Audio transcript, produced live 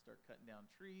down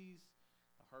trees.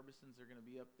 The harbisons are going to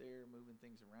be up there moving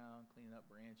things around, cleaning up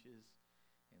branches.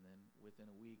 And then within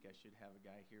a week, I should have a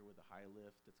guy here with a high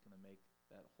lift that's going to make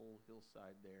that whole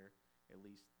hillside there, at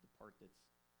least the part that's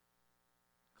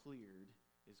cleared,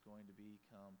 is going to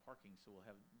become parking. So we'll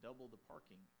have double the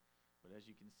parking. But as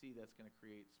you can see, that's going to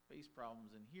create space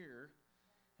problems in here.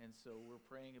 And so we're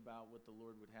praying about what the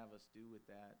Lord would have us do with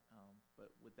that.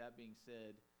 But with that being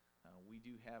said, we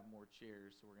do have more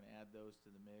chairs, so we're going to add those to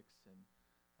the mix. And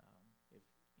if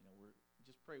we're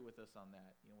just pray with us on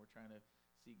that. We're trying to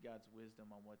seek God's wisdom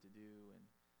on what to do, and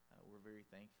we're very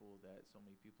thankful that so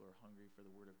many people are hungry for the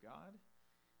Word of God.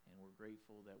 And we're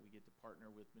grateful that we get to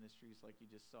partner with ministries like you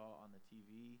just saw on the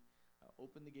TV.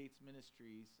 Open the Gates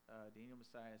Ministries, Daniel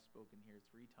Messiah has spoken here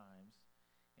 3 times.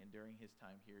 And during his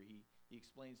time here, he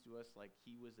explains to us like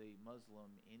he was a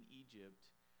Muslim in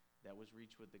Egypt that was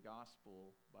reached with the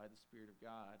gospel by the Spirit of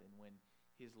God. And when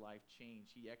his life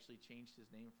changed, he actually changed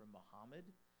his name from Muhammad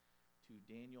to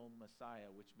Daniel Messiah,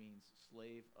 which means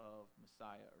slave of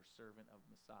Messiah or servant of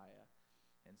Messiah.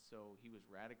 And so he was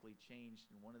radically changed.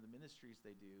 And one of the ministries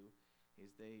they do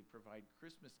is they provide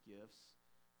Christmas gifts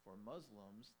for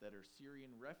Muslims that are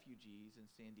Syrian refugees in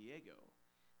San Diego.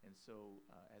 And so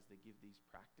as they give these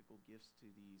practical gifts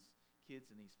to these kids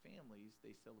and these families,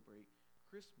 they celebrate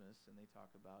Christmas and they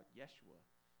talk about Yeshua,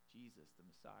 Jesus, the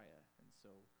Messiah. And so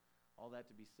all that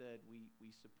to be said, we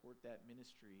support that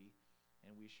ministry,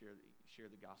 and we share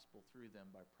the gospel through them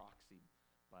by proxy,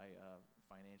 by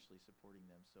financially supporting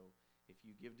them. So if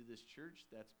you give to this church,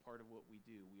 that's part of what we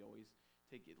do. We always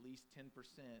take at least 10%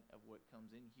 of what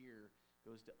comes in here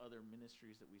goes to other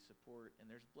ministries that we support, and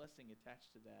there's blessing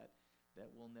attached to that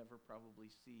we'll never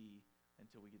probably see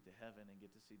until we get to heaven and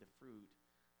get to see the fruit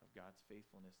of God's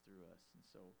faithfulness through us. And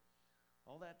so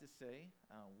all that to say,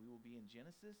 we will be in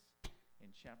Genesis in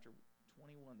chapter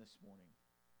 21 this morning.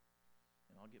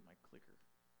 And I'll get my clicker.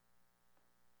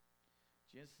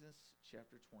 Genesis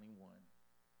chapter 21.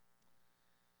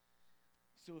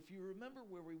 So if you remember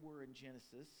where we were in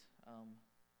Genesis,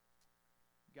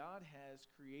 God has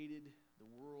created the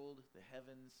world, the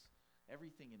heavens,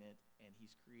 everything in it, and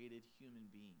he's created human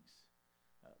beings.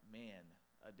 Man,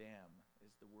 Adam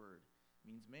is the word,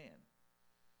 means man.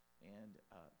 And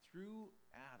through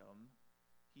Adam,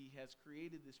 he has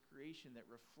created this creation that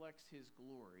reflects his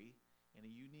glory in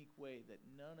a unique way that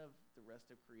none of the rest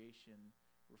of creation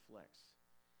reflects.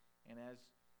 And as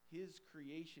his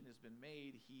creation has been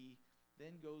made, he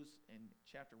then goes in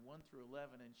chapter 1 through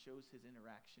 11 and shows his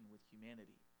interaction with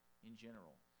humanity in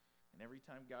general. And every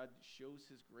time God shows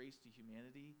his grace to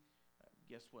humanity,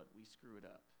 guess what? We screw it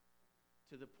up.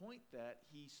 To the point that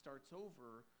he starts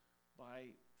over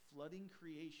by flooding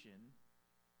creation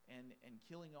and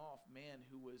killing off man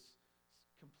who was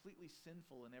completely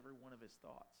sinful in every one of his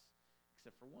thoughts,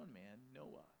 except for one man,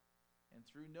 Noah. And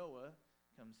through Noah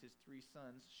comes his 3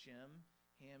 sons, Shem,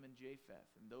 Ham, and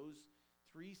Japheth. And those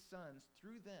 3 sons,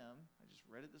 through them, I just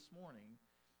read it this morning,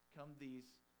 come the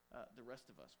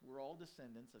rest of us. We're all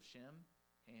descendants of Shem,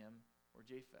 Ham, or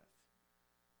Japheth.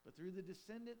 But through the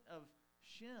descendant of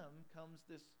Shem comes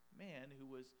this man who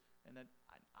was an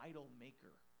idol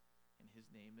maker. And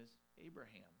his name is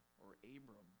Abraham, or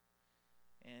Abram.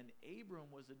 And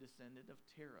Abram was a descendant of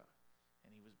Terah.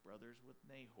 And he was brothers with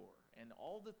Nahor. And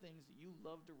all the things that you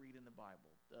love to read in the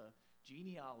Bible, the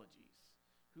genealogies.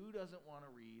 Who doesn't want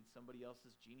to read somebody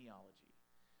else's genealogy?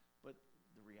 But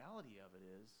the reality of it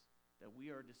is that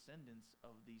we are descendants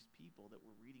of these people that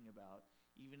we're reading about,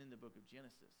 even in the book of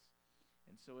Genesis.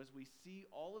 And so as we see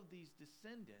all of these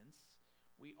descendants,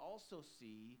 we also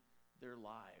see their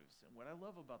lives. And what I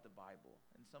love about the Bible,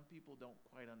 and some people don't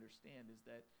quite understand, is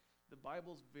that the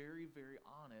Bible's very, very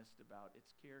honest about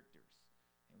its characters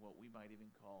and what we might even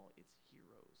call its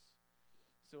heroes.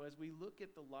 So as we look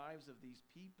at the lives of these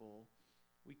people,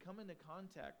 we come into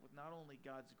contact with not only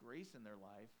God's grace in their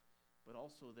life, but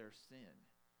also their sin.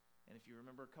 And if you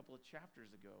remember a couple of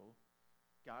chapters ago,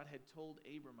 God had told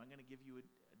Abram, I'm going to give you a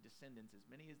descendants, as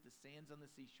many as the sands on the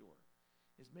seashore,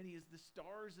 as many as the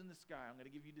stars in the sky, I'm going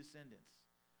to give you descendants.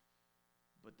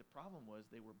 But the problem was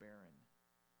they were barren.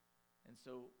 And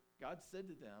so God said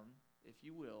to them, if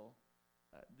you will,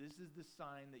 this is the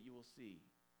sign that you will see.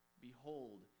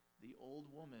 Behold, the old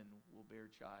woman will bear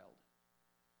child.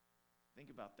 Think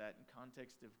about that in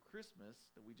context of Christmas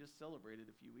that we just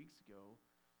celebrated a few weeks ago.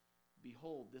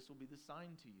 Behold, this will be the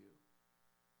sign to you.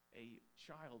 A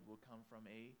child will come from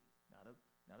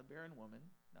not a barren woman,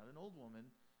 not an old woman,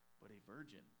 but a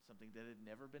virgin, something that had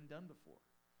never been done before.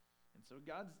 And so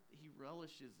he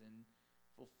relishes in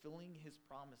fulfilling his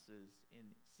promises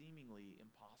in seemingly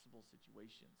impossible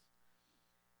situations.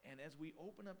 And as we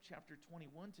open up chapter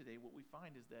 21 today, what we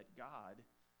find is that God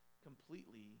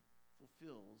completely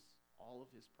fulfills all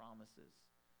of his promises.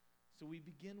 So we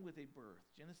begin with a birth.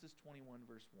 Genesis 21,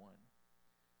 verse 1.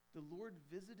 The Lord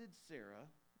visited Sarah,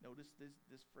 notice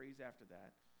this phrase after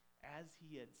that, as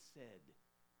he had said.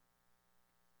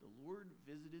 The Lord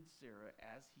visited Sarah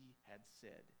as he had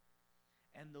said.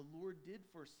 And the Lord did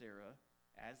for Sarah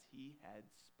as he had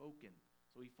spoken.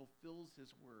 So he fulfills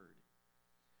his word.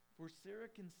 For Sarah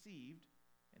conceived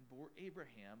and bore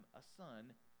Abraham a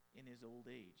son in his old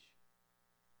age,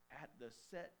 at the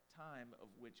set time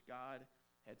of which God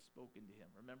had spoken to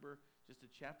him. Remember, just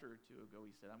a chapter or two ago,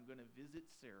 he said, I'm going to visit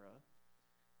Sarah,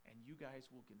 and you guys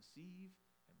will conceive,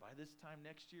 and by this time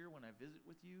next year, when I visit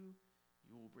with you,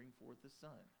 you will bring forth a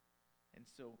son. And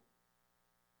so,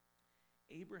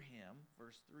 Abraham,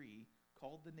 verse 3,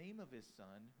 called the name of his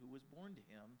son who was born to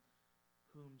him,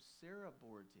 whom Sarah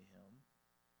bore to him,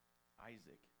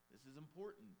 Isaac. This is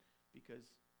important because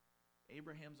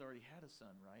Abraham's already had a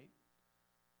son, right?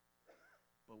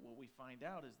 But what we find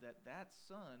out is that that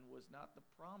son was not the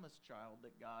promised child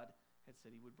that God had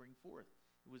said he would bring forth.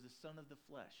 It was a son of the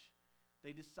flesh.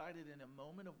 They decided in a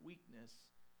moment of weakness,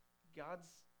 God's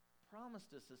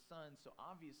promised us a son, so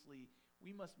obviously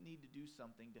we must need to do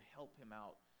something to help him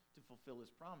out to fulfill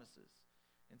his promises.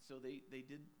 And so they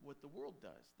did what the world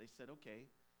does. They said, okay,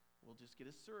 we'll just get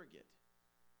a surrogate.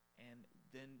 And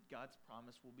then God's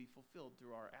promise will be fulfilled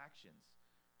through our actions.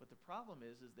 But the problem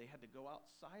is they had to go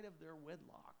outside of their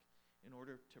wedlock in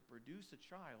order to produce a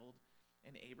child,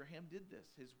 and Abraham did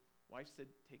this. His wife said,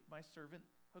 take my servant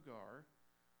Hagar,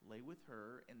 lay with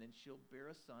her, and then she'll bear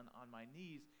a son on my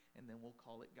knees, and then we'll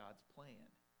call it God's plan.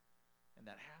 And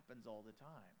that happens all the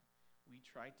time. We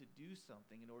try to do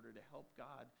something in order to help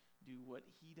God do what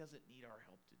he doesn't need our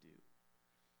help to do.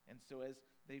 And so as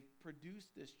they've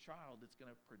produced this child, it's going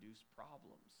to produce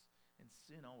problems. And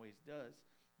sin always does.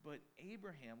 But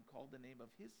Abraham called the name of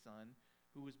his son,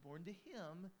 who was born to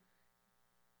him,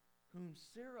 whom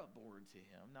Sarah bore to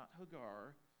him, not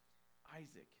Hagar,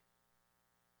 Isaac.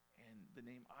 And the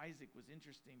name Isaac was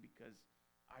interesting because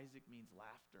Isaac means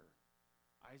laughter.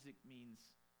 Isaac means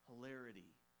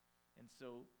hilarity. And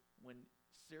so when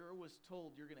Sarah was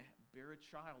told, you're going to bear a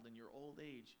child in your old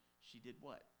age, she did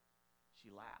what? She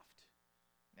laughed.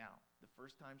 Now, the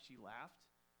first time she laughed,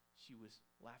 she was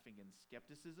laughing in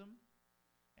skepticism,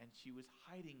 and she was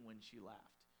hiding when she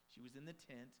laughed. She was in the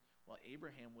tent while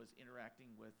Abraham was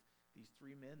interacting with these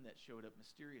three men that showed up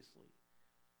mysteriously.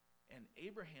 And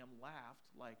Abraham laughed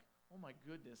like, oh my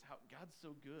goodness, how God's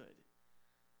so good.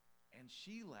 And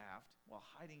she laughed while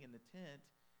hiding in the tent.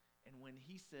 And when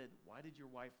he said, why did your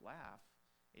wife laugh?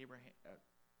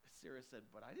 Sarah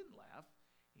said, but I didn't laugh.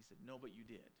 He said, no, but you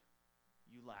did.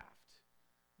 You laughed.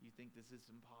 You think this is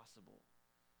impossible.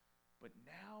 But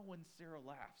now when Sarah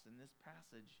laughs in this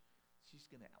passage, she's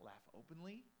going to laugh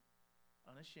openly,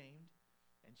 unashamed,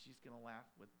 and she's going to laugh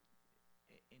with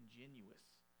ingenuous.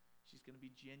 She's going to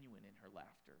be genuine in her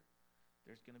laughter.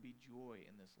 There's going to be joy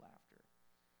in this laughter.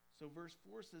 So verse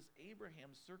 4 says,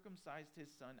 Abraham circumcised his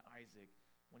son Isaac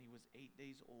when he was 8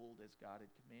 days old, as God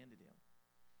had commanded him.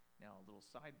 Now, a little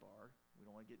sidebar. We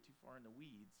don't want to get too far in the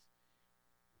weeds.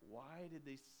 Why did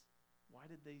they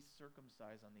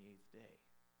circumcise on the 8th day?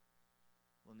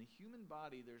 Well, in the human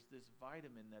body, there's this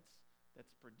vitamin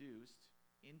that's produced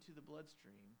into the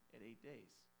bloodstream at 8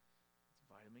 days. It's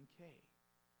vitamin K.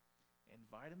 And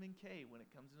vitamin K, when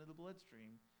it comes into the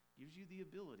bloodstream, gives you the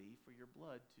ability for your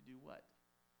blood to do what?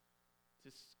 To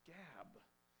scab,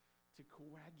 to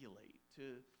coagulate,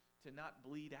 to not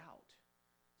bleed out.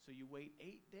 So you wait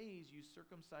 8 days, you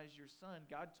circumcise your son.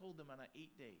 God told them on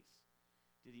 8 days.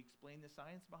 Did he explain the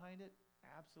science behind it?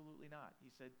 Absolutely not. He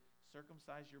said,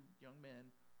 circumcise your young men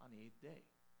on the 8th day.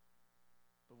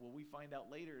 But what we find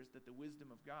out later is that the wisdom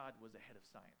of God was ahead of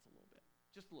science a little bit.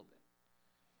 Just a little bit.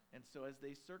 And so as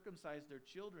they circumcised their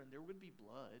children, there would be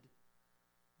blood,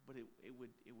 but it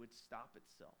would stop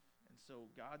itself. And so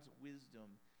God's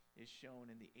wisdom is shown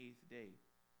in the 8th day.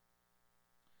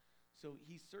 So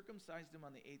he circumcised him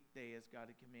on the 8th day as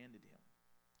God had commanded him,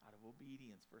 out of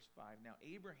obedience. Verse 5, now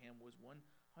Abraham was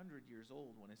 100 years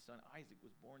old when his son Isaac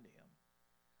was born to him.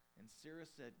 And Sarah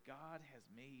said, God has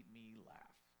made me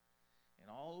laugh, and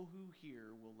all who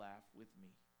hear will laugh with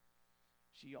me.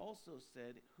 She also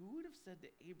said, who would have said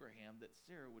to Abraham that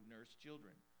Sarah would nurse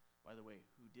children? By the way,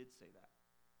 who did say that?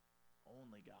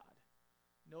 Only God.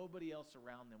 Nobody else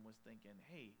around them was thinking,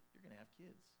 hey, you're going to have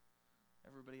kids.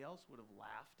 Everybody else would have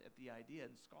laughed at the idea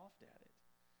and scoffed at it.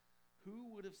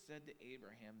 Who would have said to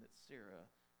Abraham that Sarah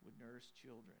would nurse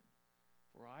children?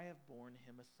 For I have borne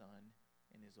him a son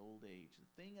in his old age.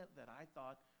 The thing that I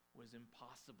thought was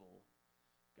impossible,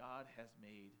 God has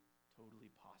made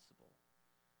totally possible.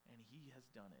 And he has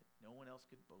done it. No one else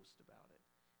could boast about it.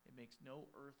 It makes no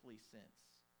earthly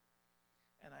sense.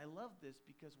 And I love this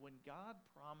because when God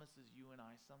promises you and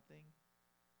I something,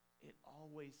 it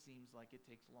always seems like it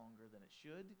takes longer than it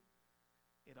should.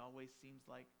 It always seems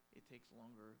like it takes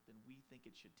longer than we think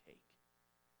it should take.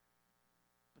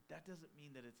 But that doesn't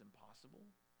mean that it's impossible,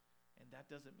 and that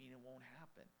doesn't mean it won't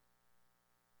happen.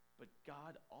 But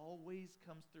God always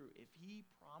comes through. If he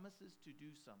promises to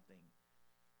do something,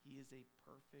 he is a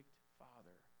perfect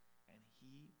Father, and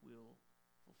he will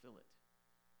fulfill it.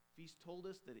 If he's told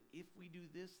us that if we do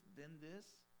this, then this,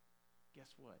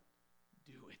 guess what?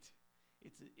 Do it.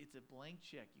 It's a blank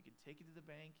check. You can take it to the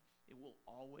bank. It will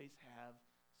always have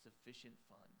sufficient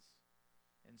funds.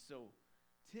 And so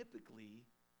typically,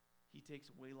 he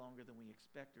takes way longer than we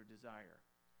expect or desire.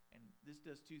 And this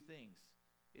does two things.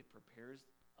 It prepares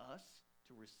us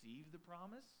to receive the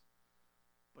promise,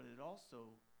 but it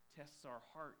also tests our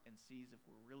heart and sees if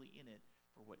we're really in it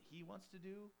for what he wants to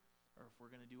do or if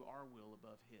we're going to do our will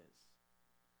above his.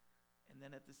 And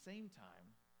then at the same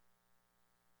time,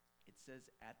 it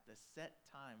says at the set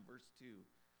time, verse 2,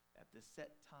 at the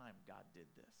set time God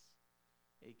did this,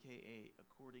 aka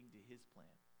according to his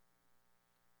plan.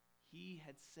 He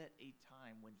had set a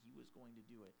time when he was going to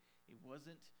do it. It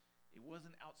wasn't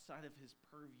outside of his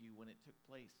purview when it took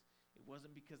place. It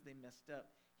wasn't because they messed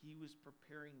up. He was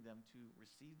preparing them to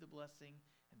receive the blessing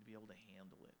and to be able to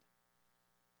handle it.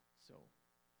 So,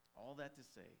 all that to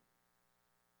say,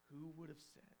 who would have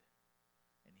said,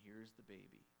 and here's the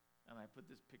baby. And I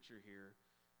put this picture here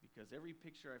because every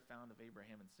picture I found of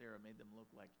Abraham and Sarah made them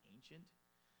look like ancient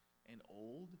and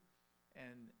old,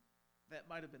 and that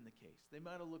might have been the case. They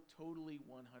might have looked totally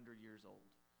 100 years old.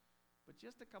 But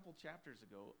just a couple chapters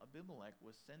ago, Abimelech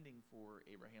was sending for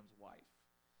Abraham's wife.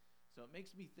 So it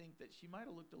makes me think that she might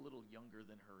have looked a little younger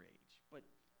than her age. But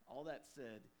all that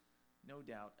said, no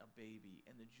doubt a baby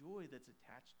and the joy that's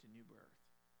attached to new birth.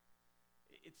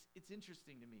 It's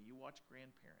interesting to me. You watch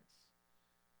grandparents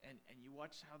and you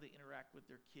watch how they interact with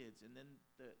their kids, and then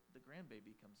the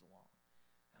grandbaby comes along.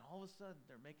 And all of a sudden,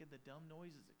 they're making the dumb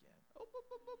noises again. Oh, boo,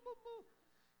 boo, boo, boo, boo.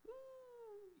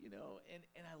 Ooh, you know,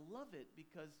 and I love it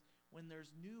because when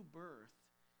there's new birth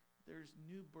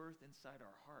inside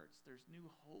our hearts. There's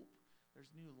new hope. There's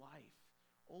new life.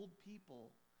 Old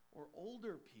people or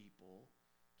older people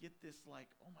get this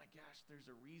like, oh my gosh, there's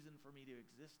a reason for me to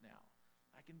exist now.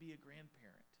 I can be a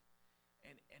grandparent.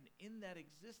 And in that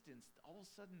existence, all of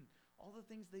a sudden, all the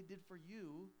things they did for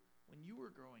you when you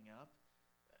were growing up,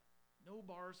 no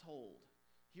bars hold.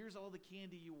 Here's all the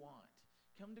candy you want.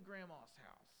 Come to grandma's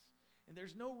house. And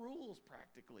there's no rules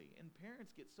practically. And parents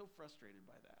get so frustrated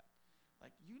by that.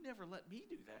 Like, you never let me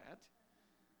do that.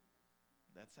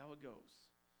 That's how it goes.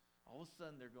 All of a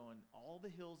sudden, they're going, all the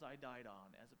hills I died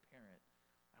on as a parent,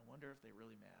 I wonder if they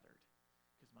really mattered.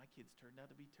 Because my kids turned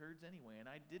out to be turds anyway, and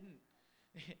I didn't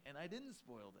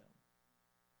spoil them.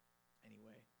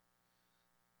 Anyway,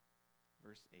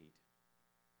 verse 8.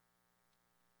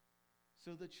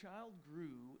 So the child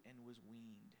grew and was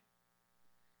weaned.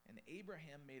 And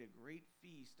Abraham made a great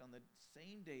feast on the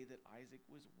same day that Isaac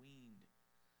was weaned.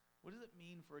 What does it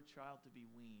mean for a child to be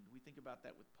weaned? We think about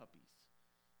that with puppies.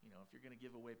 You know, if you're going to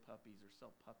give away puppies or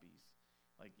sell puppies,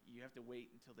 like you have to wait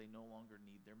until they no longer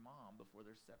need their mom before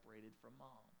they're separated from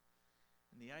mom.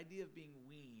 And the idea of being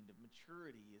weaned, of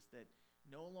maturity, is that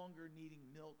no longer needing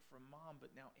milk from mom,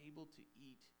 but now able to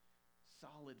eat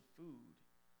solid food.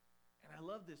 And I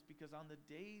love this because on the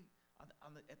day,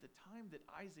 at the time that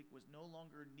Isaac was no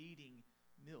longer needing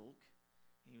milk,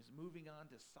 and he was moving on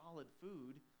to solid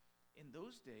food, in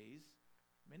those days,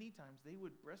 many times they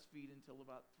would breastfeed until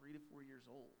about 3 to 4 years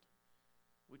old,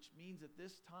 which means at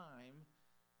this time,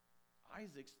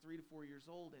 Isaac's 3 to 4 years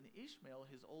old, and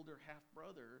Ishmael, his older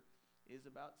half-brother, is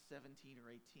about 17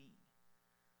 or 18.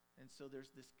 And so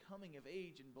there's this coming of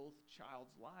age in both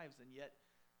child's lives, and yet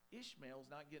Ishmael's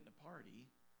not getting a party.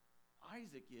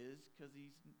 Isaac is, because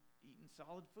he's eating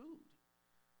solid food.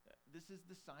 This is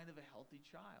the sign of a healthy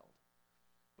child.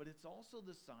 But it's also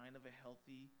the sign of a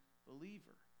healthy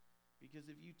believer. Because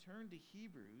if you turn to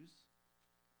Hebrews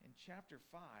in chapter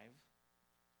 5,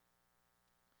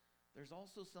 there's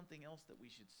also something else that we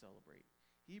should celebrate.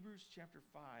 Hebrews chapter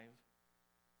 5,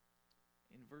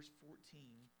 in verse 14,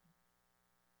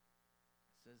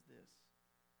 says this.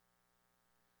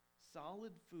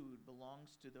 Solid food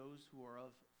belongs to those who are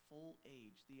of full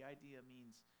age. The idea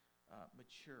means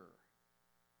mature.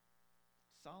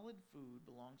 Solid food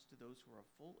belongs to those who are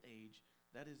of full age,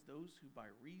 that is, those who by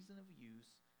reason of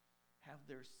use have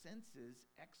their senses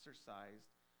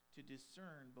exercised to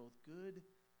discern both good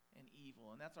and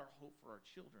evil. And that's our hope for our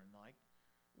children. Like,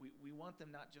 we want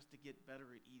them not just to get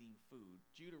better at eating food.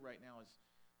 Judah right now is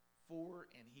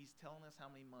 4, and he's telling us how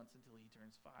many months until he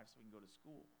turns 5 so he can go to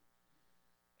school.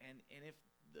 And if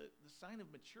the sign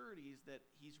of maturity is that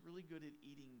he's really good at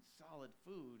eating solid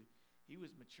food, he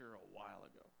was mature a while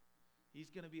ago.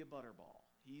 He's going to be a butterball.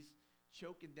 He's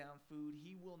choking down food.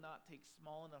 He will not take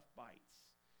small enough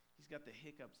bites. He's got the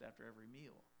hiccups after every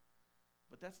meal.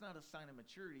 But that's not a sign of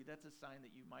maturity. That's a sign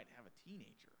that you might have a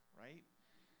teenager, right?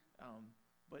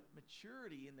 But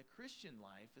maturity in the Christian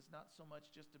life is not so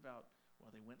much just about,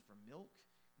 well, they went from milk,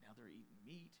 now they're eating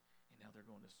meat, and now they're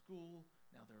going to school,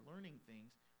 now they're learning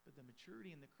things. But the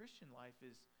maturity in the Christian life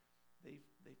is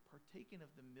they've partaken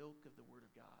of the milk of the Word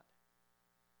of God.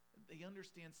 They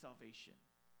understand salvation.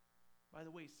 By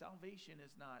the way, salvation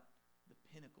is not the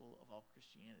pinnacle of all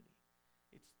Christianity.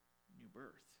 It's new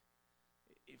birth.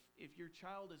 If your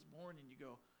child is born and you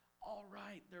go, all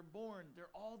right, they're born,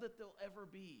 they're all that they'll ever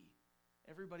be,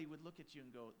 everybody would look at you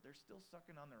and go, they're still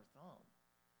sucking on their thumb.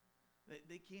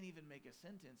 They can't even make a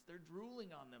sentence. They're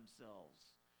drooling on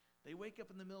themselves. They wake up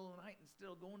in the middle of the night and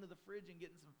instead of going to the fridge and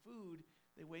getting some food,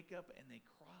 they wake up and they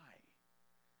cry.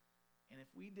 And if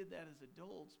we did that as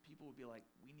adults, people would be like,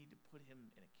 we need to put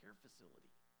him in a care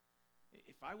facility.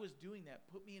 If I was doing that,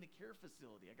 put me in a care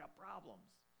facility. I got problems.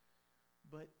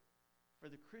 But for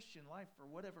the Christian life, for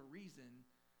whatever reason,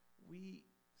 we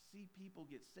see people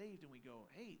get saved and we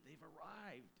go, hey, they've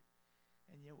arrived.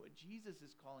 And yet what Jesus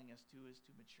is calling us to is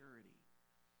to maturity.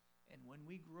 And when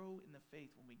we grow in the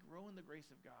faith, when we grow in the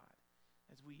grace of God,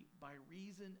 as we, by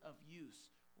reason of use,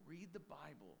 read the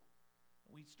Bible,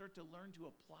 and we start to learn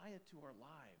to apply it to our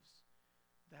lives,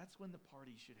 that's when the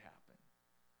party should happen.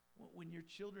 When your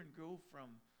children go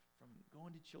from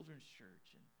going to children's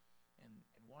church and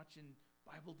watching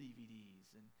Bible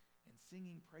DVDs and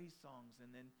singing praise songs,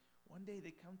 and then one day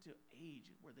they come to age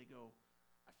where they go,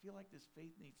 I feel like this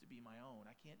faith needs to be my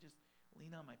own. I can't just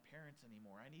lean on my parents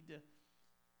anymore. I need to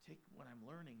take what I'm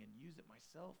learning and use it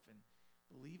myself and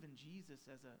believe in Jesus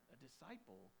as a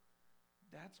disciple.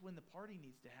 That's when the party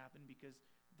needs to happen, because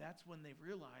that's when they've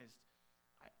realized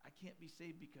I can't be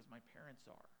saved because my parents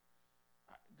are.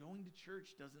 Going to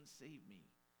church doesn't save me.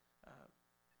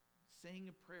 Saying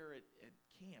a prayer at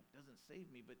camp doesn't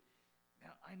save me. But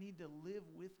now I need to live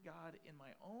with God in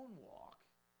my own walk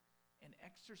and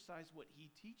exercise what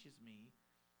he teaches me,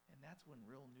 and that's when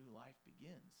real new life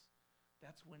begins.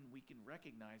 That's when we can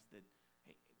recognize that,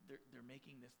 hey, they're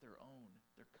making this their own.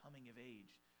 They're coming of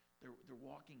age. They're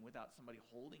walking without somebody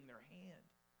holding their hand.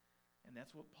 And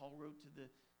that's what Paul wrote to the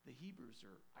Hebrews,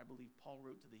 or I believe Paul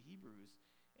wrote to the Hebrews,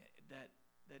 that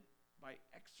by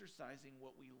exercising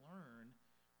what we learn,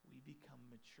 we become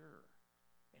mature.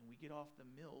 And we get off the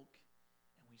milk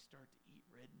and we start to eat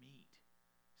red meat,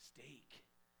 steak.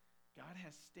 God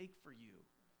has steak for you.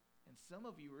 And some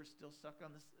of you are still stuck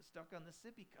on the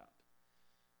sippy cup.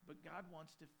 But God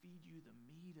wants to feed you the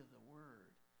meat of the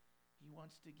Word. He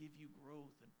wants to give you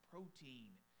growth and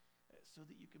protein so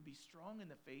that you can be strong in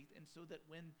the faith, and so that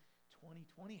when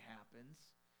 2020 happens,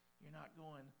 you're not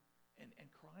going and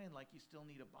crying like you still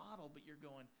need a bottle, but you're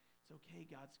going, it's okay,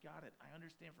 God's got it. I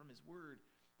understand from his Word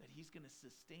that he's going to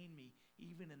sustain me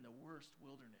even in the worst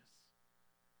wilderness.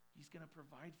 He's going to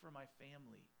provide for my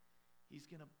family. He's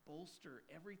going to bolster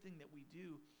everything that we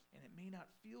do, and it may not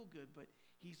feel good, but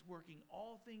he's working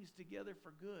all things together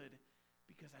for good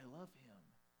because I love him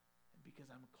and because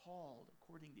I'm called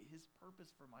according to his purpose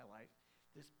for my life.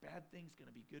 This bad thing's going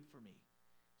to be good for me.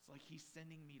 It's like he's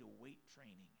sending me to weight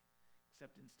training,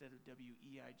 except instead of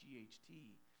WEIGHT,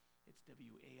 it's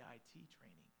WAIT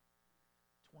training.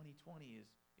 2020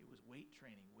 it was weight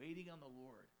training, waiting on the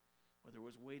Lord, whether it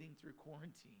was waiting through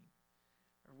quarantine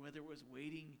or whether it was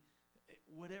waiting,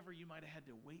 whatever you might have had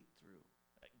to wait through,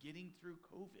 getting through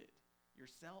COVID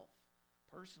yourself,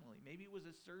 personally. Maybe it was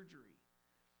a surgery.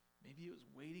 Maybe it was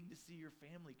waiting to see your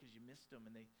family because you missed them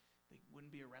and they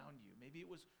wouldn't be around you. Maybe it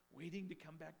was waiting to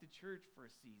come back to church for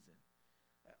a season.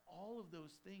 All of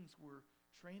those things were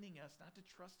training us not to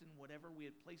trust in whatever we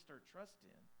had placed our trust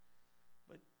in,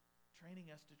 but training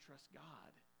us to trust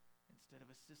God instead of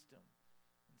a system,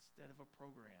 instead of a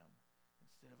program,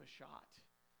 instead of a shot,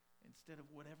 instead of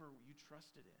whatever you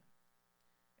trusted in.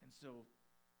 And so,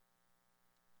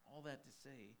 all that to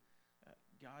say,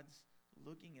 God's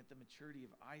looking at the maturity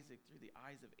of Isaac through the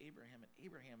eyes of Abraham, and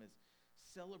Abraham is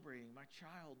celebrating, my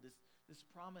child, this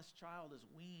promised child is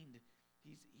weaned.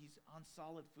 He's on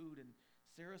solid food. And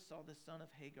Sarah saw the son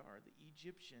of Hagar, the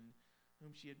Egyptian,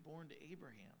 whom she had borne to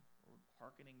Abraham, or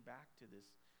hearkening back to this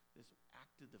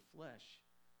act of the flesh.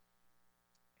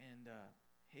 And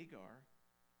Hagar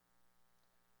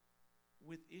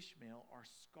with Ishmael are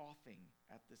scoffing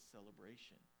at this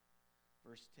celebration.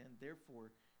 Verse 10,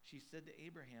 therefore she said to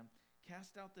Abraham,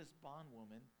 cast out this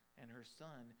bondwoman and her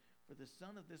son, for the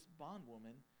son of this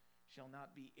bondwoman shall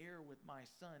not be heir with my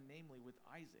son, namely with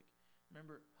Isaac.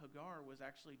 Remember, Hagar was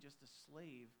actually just a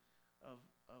slave of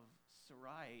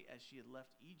Sarai as she had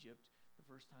left Egypt the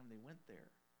first time they went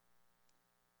there.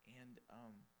 And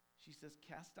she says,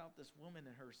 cast out this woman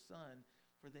and her son,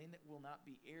 for they will not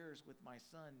be heirs with my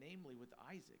son, namely with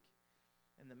Isaac.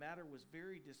 And the matter was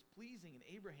very displeasing in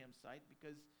Abraham's sight,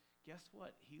 because guess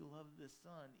what? He loved this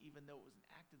son, even though it was an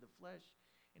act of the flesh,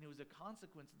 and it was a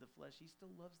consequence of the flesh. He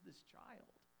still loves this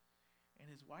child. And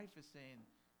his wife is saying,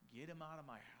 get him out of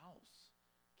my house.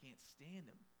 Can't stand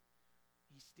him.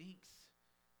 He stinks.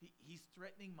 He's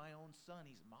threatening my own son.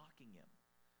 He's mocking him.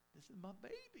 This is my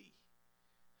baby.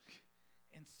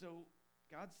 And so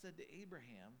God said to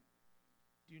Abraham,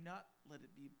 do not let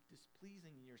it be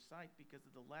displeasing in your sight because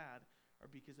of the lad or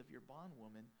because of your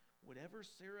bondwoman. Whatever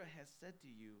Sarah has said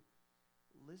to you,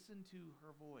 listen to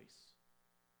her voice.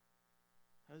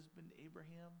 Husband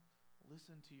Abraham,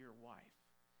 listen to your wife.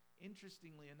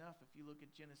 Interestingly enough, if you look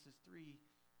at Genesis 3,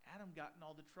 Adam got in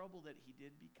all the trouble that he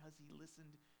did because he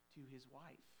listened to his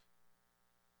wife.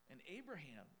 And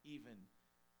Abraham even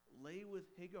lay with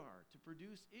Hagar to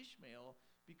produce Ishmael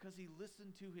because he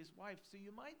listened to his wife. So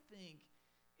you might think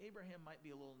Abraham might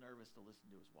be a little nervous to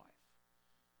listen to his wife.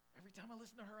 Every time I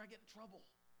listen to her, I get in trouble.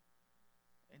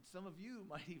 And some of you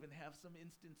might even have some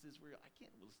instances where I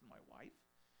can't listen to my wife.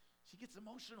 She gets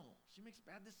emotional. She makes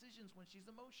bad decisions when she's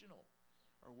emotional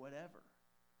or whatever.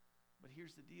 But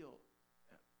here's the deal.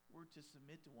 We're to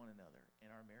submit to one another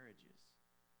in our marriages.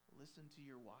 Listen to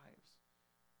your wives.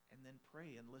 And then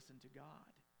pray and listen to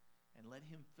God. And let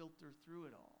him filter through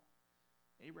it all.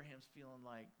 Abraham's feeling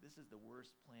like this is the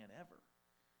worst plan ever.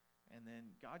 And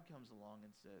then God comes along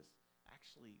and says,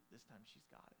 actually, this time she's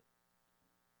got it.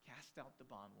 Cast out the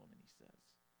bondwoman, he says.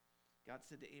 God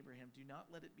said to Abraham, do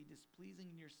not let it be displeasing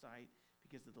in your sight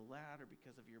because of the lad or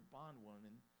because of your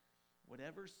bondwoman.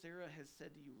 Whatever Sarah has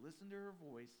said to you, listen to her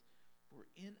voice, for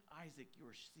in Isaac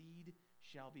your seed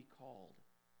shall be called.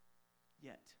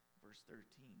 Yet, verse 13,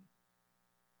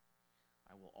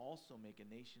 I will also make a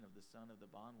nation of the son of the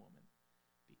bondwoman,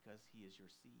 because he is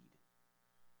your seed.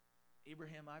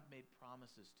 Abraham, I've made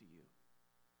promises to you.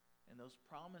 And those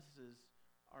promises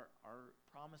are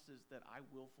promises that I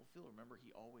will fulfill. Remember,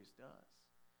 he always does.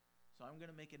 So I'm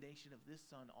going to make a nation of this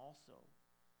son also,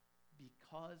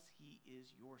 because he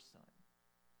is your son.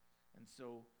 And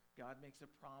so God makes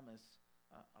a promise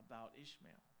about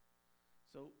Ishmael.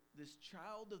 So this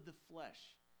child of the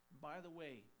flesh, by the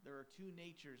way, there are two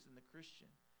natures in the Christian.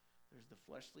 There's the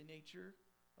fleshly nature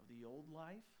of the old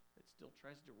life that still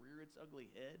tries to rear its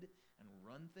ugly head and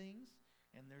run things,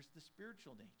 and there's the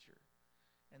spiritual nature.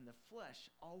 And the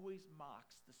flesh always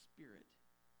mocks the spirit.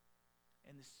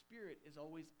 And the spirit is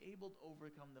always able to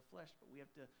overcome the flesh, but we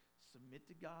have to submit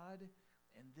to God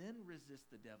and then resist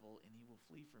the devil, and he will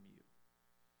flee from you.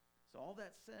 So all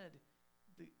that said,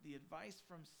 the advice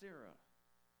from Sarah,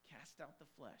 cast out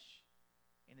the flesh.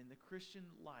 And in the Christian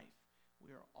life,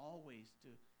 we are always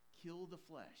to kill the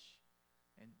flesh.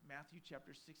 And Matthew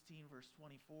chapter 16, verse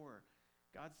 24,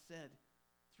 God said,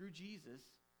 through Jesus,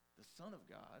 the Son of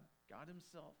God, God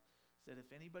himself, said,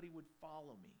 if anybody would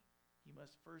follow me, he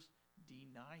must first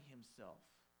deny himself.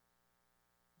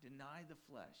 Deny the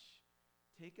flesh.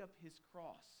 Take up his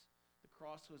cross. The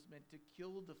cross was meant to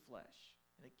kill the flesh,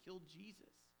 and it killed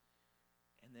Jesus.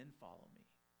 And then follow me.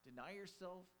 Deny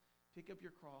yourself, pick up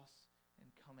your cross,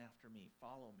 and come after me.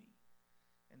 Follow me.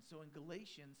 And so in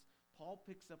Galatians, Paul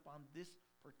picks up on this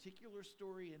particular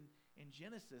story in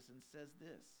Genesis and says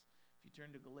this. If you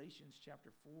turn to Galatians chapter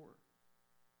 4.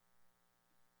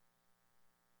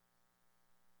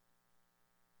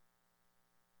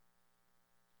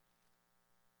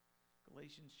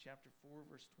 Galatians chapter 4,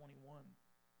 verse 21.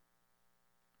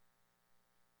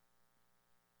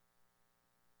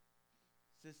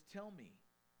 It says, tell me,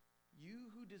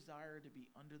 you who desire to be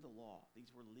under the law.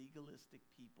 These were legalistic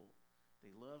people.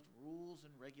 They loved rules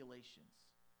and regulations,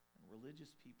 and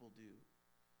religious people do.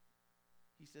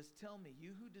 He says, tell me,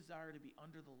 you who desire to be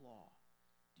under the law,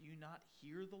 do you not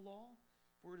hear the law?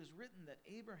 For it is written that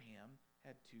Abraham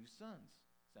had two sons.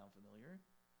 Sound familiar?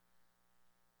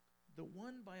 The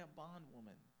one by a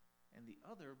bondwoman, and the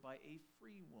other by a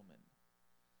free woman.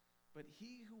 But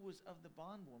he who was of the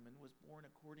bondwoman was born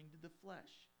according to the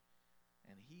flesh,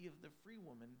 and he of the free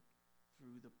woman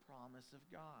through the promise of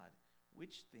God,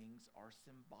 which things are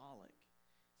symbolic.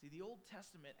 See, the Old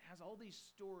Testament has all these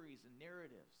stories and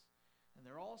narratives, and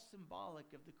they're all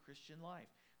symbolic of the Christian life,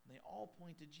 and they all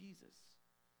point to Jesus.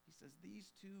 He says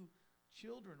these two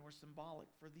children were symbolic,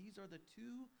 for these are the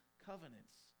two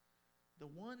covenants.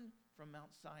 The one from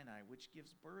Mount Sinai, which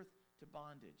gives birth to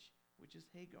bondage, which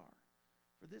is Hagar.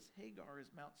 For this Hagar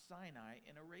is Mount Sinai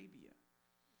in Arabia,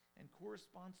 and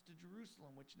corresponds to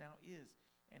Jerusalem, which now is,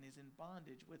 and is in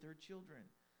bondage with her children.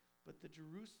 But the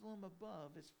Jerusalem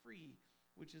above is free,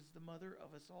 which is the mother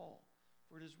of us all.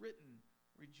 For it is written,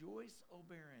 Rejoice, O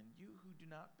barren, you who do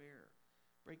not bear.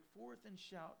 Break forth and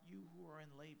shout, you who are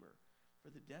in labor.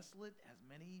 For the desolate has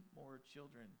many more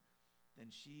children than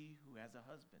she who has a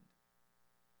husband.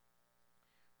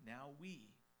 Now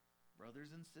we, brothers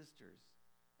and sisters,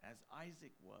 as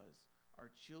Isaac was,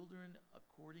 are children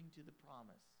according to the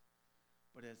promise.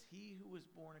 But as he who was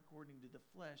born according to the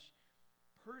flesh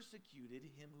persecuted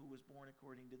him who was born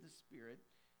according to the Spirit,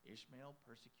 Ishmael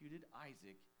persecuted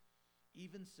Isaac,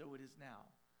 even so it is now.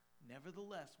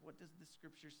 Nevertheless, what does the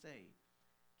scripture say?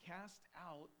 Cast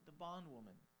out the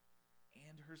bondwoman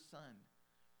and her son,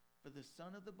 for the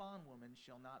son of the bondwoman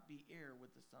shall not be heir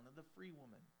with the son of the free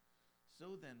woman.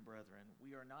 So then, brethren,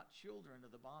 we are not children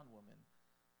of the bondwoman,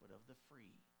 but of the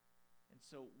free. And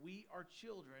so we are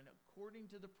children according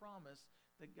to the promise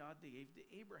that God gave to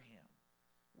Abraham.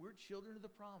 We're children of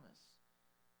the promise.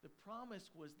 The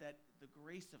promise was that the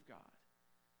grace of God.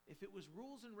 If it was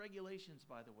rules and regulations,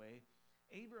 by the way,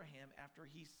 Abraham, after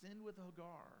he sinned with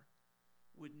Hagar,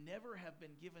 would never have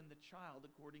been given the child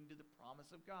according to the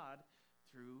promise of God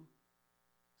through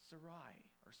Sarai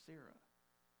or Sarah.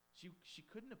 She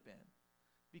couldn't have been,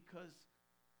 because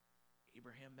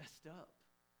Abraham messed up.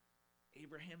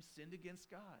 Abraham sinned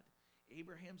against God.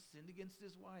 Abraham sinned against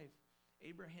his wife.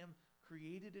 Abraham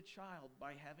created a child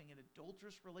by having an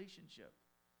adulterous relationship.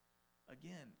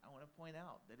 Again, I want to point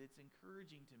out that it's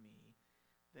encouraging to me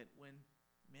that when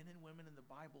men and women in the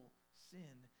Bible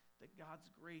sin, that God's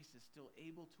grace is still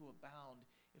able to abound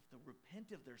if they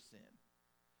repent of their sin,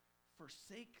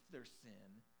 forsake their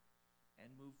sin,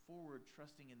 and move forward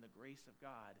trusting in the grace of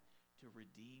God to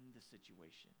redeem the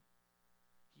situation.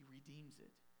 He redeems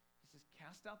it. He says,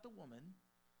 cast out the woman,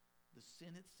 the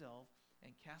sin itself,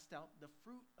 and cast out the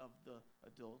fruit of the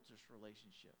adulterous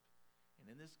relationship. And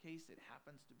in this case, it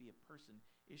happens to be a person,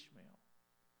 Ishmael.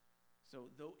 So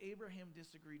though Abraham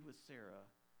disagreed with Sarah,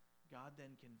 God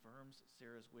then confirms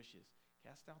Sarah's wishes.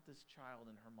 Cast out this child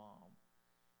and her mom,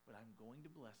 but I'm going to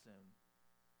bless him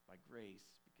by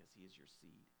grace because he is your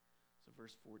seed. So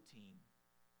verse 14.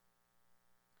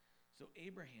 So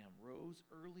Abraham rose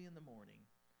early in the morning,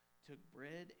 took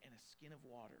bread and a skin of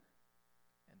water,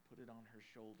 and put it on her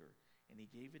shoulder. And he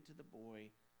gave it and the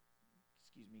boy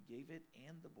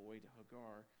to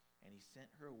Hagar, and he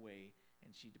sent her away,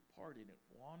 and she departed and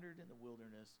wandered in the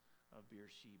wilderness of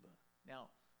Beersheba. Now,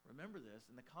 remember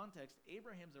this, in the context,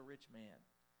 Abraham's a rich man.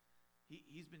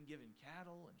 He's been given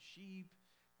cattle and sheep,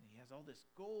 and he has all this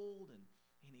gold, and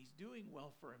he's doing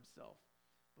well for himself.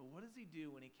 But what does he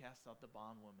do when he casts out the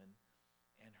bondwoman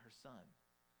and her son?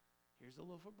 Here's a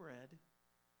loaf of bread,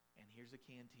 and here's a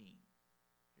canteen.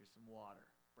 Here's some water.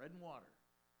 Bread and water.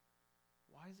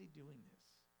 Why is he doing this?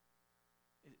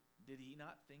 Did he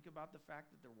not think about the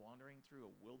fact that they're wandering through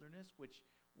a wilderness? Which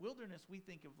wilderness we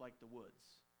think of like the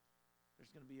woods. There's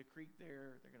going to be a creek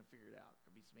there. They're going to figure it out.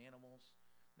 There'll be some animals.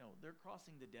 No, they're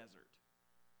crossing the desert.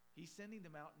 He's sending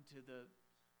them out into the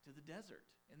desert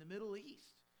in the Middle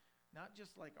East. Not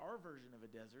just like our version of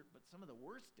a desert, but some of the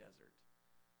worst desert.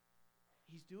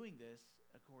 He's doing this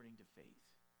according to faith.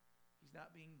 He's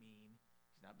not being mean.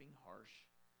 He's not being harsh.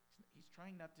 He's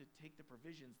trying not to take the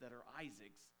provisions that are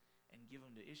Isaac's and give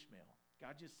them to Ishmael.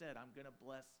 God just said, I'm going to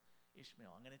bless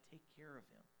Ishmael. I'm going to take care of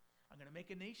him. I'm going to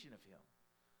make a nation of him.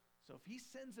 So if he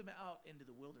sends him out into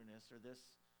the wilderness or this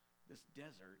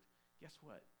desert, guess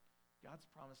what? God's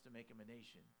promised to make him a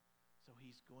nation. So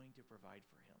he's going to provide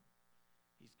for him.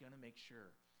 He's going to make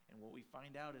sure. And what we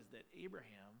find out is that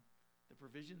Abraham, the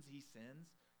provisions he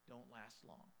sends don't last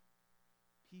long.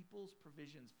 People's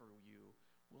provisions for you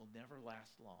will never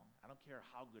last long. I don't care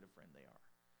how good a friend they are.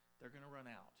 They're going to run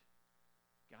out.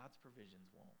 God's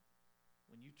provisions won't.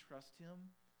 When you trust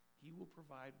him, he will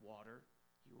provide water.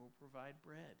 He will provide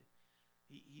bread.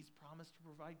 He's promised to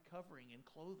provide covering and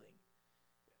clothing.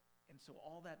 And so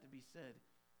all that to be said,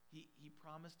 he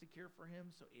promised to care for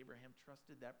him, so Abraham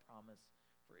trusted that promise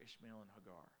for Ishmael and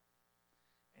Hagar.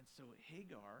 And so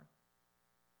Hagar,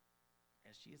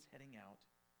 as she is heading out,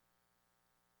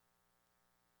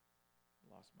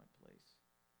 lost my place.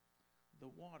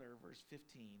 The water, verse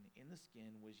 15, in the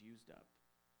skin was used up.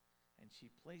 And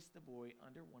she placed the boy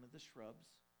under one of the shrubs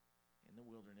in the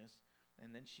wilderness,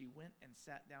 and then she went and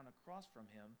sat down across from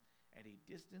him at a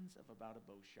distance of about a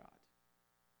bow shot.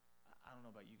 I don't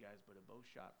know about you guys, but a bow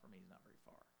shot for me is not very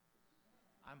far.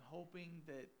 I'm hoping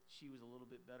that she was a little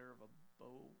bit better of a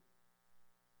bow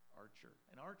archer.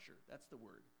 An archer, that's the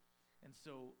word. And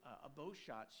so a bow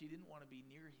shot, she didn't want to be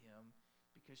near him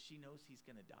because she knows he's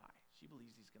going to die. She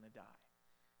believes he's going to die.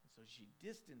 And so she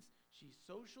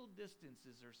social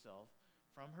distances herself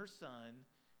from her son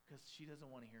because she doesn't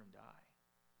want to hear him die.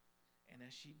 And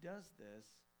as she does this,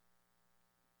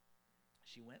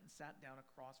 she went and sat down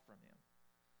across from him.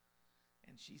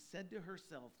 And she said to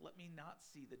herself, "Let me not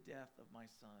see the death of my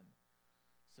son."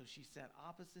 So she sat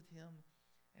opposite him,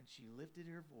 and she lifted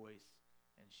her voice,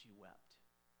 and she wept.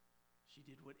 She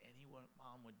did what any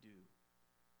mom would do.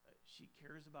 She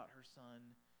cares about her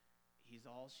son. He's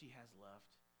all she has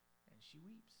left, and she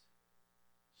weeps.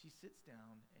 She sits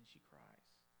down, and she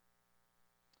cries.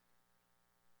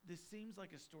 This seems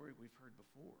like a story we've heard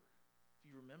before. If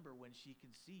you remember, when she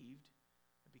conceived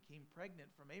and became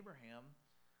pregnant from Abraham,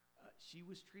 she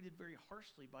was treated very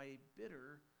harshly by a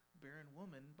bitter, barren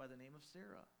woman by the name of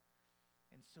Sarah.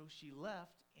 And so she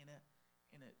left in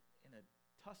a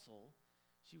tussle.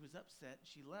 She was upset.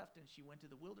 She left and she went to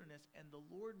the wilderness, and the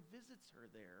Lord visits her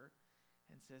there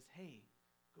and says, "Hey,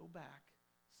 go back,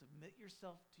 submit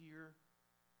yourself to your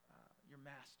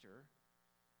master,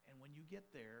 and when you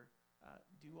get there,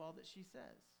 do all that she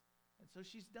says." And so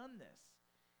she's done this.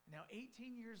 Now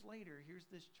 18 years later, here's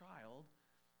this child,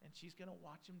 and she's going to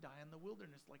watch him die in the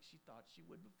wilderness like she thought she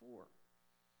would before.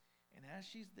 And as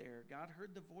she's there, God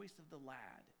heard the voice of the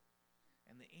lad,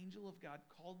 and the angel of God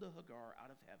called to Hagar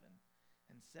out of heaven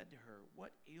and said to her,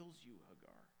 "What ails you,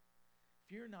 Hagar?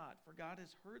 Fear not, for God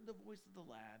has heard the voice of the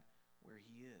lad where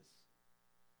he is.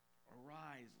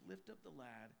 Arise, lift up the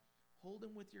lad, hold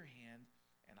him with your hand,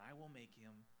 and I will make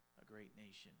him a great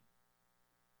nation."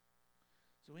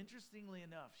 So interestingly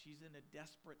enough, she's in a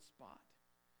desperate spot.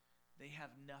 They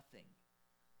have nothing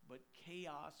but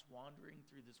chaos wandering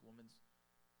through this woman's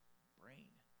brain.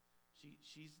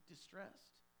 She's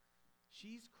distressed.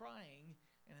 She's crying,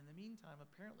 and in the meantime,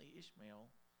 apparently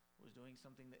Ishmael was doing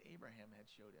something that Abraham had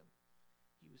showed him.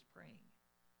 He was praying.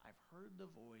 "I've heard the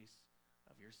voice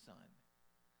of your son."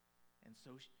 And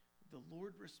so the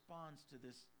Lord responds to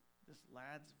this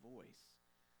lad's voice.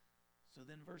 So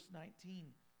then verse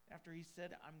 19, after he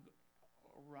said,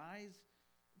 "Arise,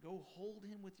 go hold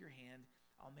him with your hand,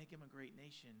 I'll make him a great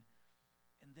nation."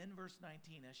 And then verse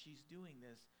 19, as she's doing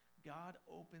this, God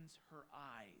opens her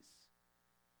eyes,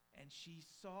 and she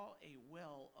saw a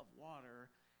well of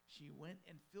water. She went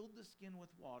and filled the skin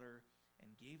with water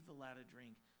and gave the lad a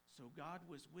drink. So God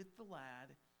was with the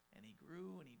lad, and he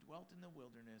grew, and he dwelt in the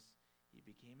wilderness. He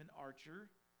became an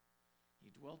archer. He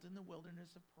dwelt in the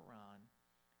wilderness of Paran,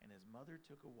 and his mother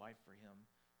took a wife for him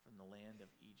from the land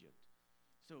of Egypt.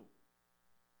 So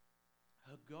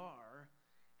Hagar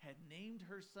had named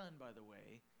her son, by the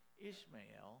way,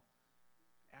 Ishmael,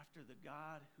 after the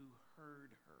God who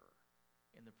heard her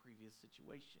in the previous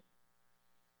situation.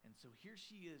 And so here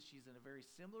she is. She's in a very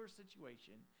similar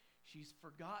situation. She's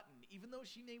forgotten. Even though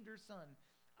she named her son,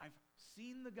 "I've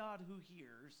seen the God who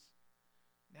hears."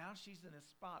 Now she's in a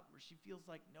spot where she feels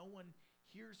like no one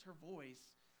hears her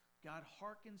voice. God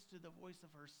hearkens to the voice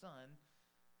of her son.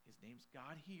 His name's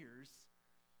God Hears.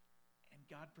 And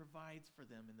God provides for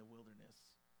them in the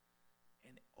wilderness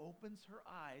and opens her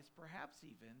eyes, perhaps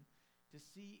even, to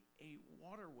see a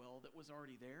water well that was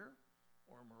already there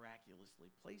or miraculously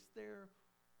placed there,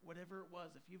 whatever it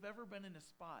was. If you've ever been in a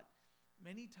spot,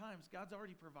 many times God's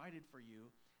already provided for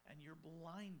you, and you're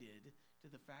blinded to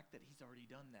the fact that he's already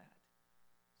done that.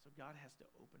 So God has to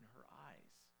open her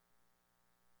eyes.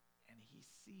 And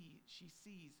she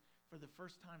sees for the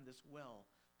first time this well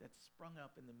that's sprung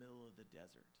up in the middle of the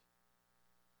desert.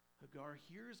 Hagar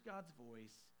hears God's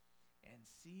voice and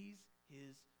sees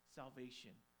his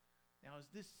salvation. Now, is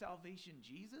this salvation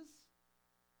Jesus?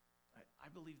 I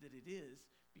believe that it is,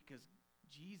 because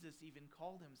Jesus even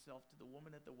called himself to the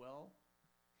woman at the well.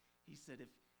 He said,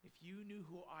 if you knew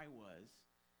who I was,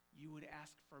 you would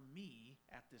ask for me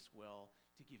at this well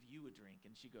to give you a drink.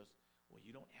 And she goes, "Well,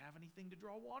 you don't have anything to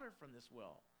draw water from this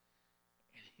well."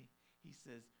 And he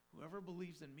says, "Whoever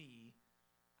believes in me,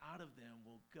 out of them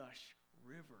will gush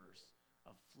rivers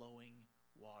of flowing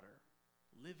water,"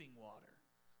 living water,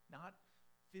 not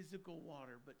physical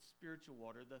water, but spiritual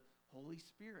water, the Holy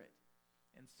Spirit.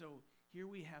 And so here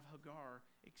we have Hagar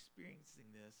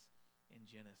experiencing this in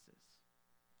Genesis.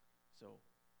 So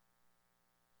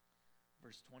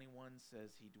verse 21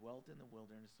 says, "He dwelt in the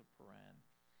wilderness of Paran,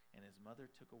 and his mother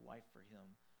took a wife for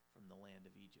him from the land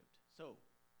of Egypt." So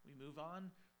we move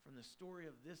on from the story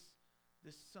of this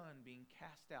son being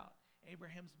cast out.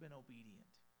 Abraham's been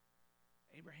obedient.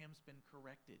 Abraham's been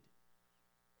corrected.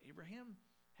 Abraham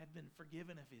had been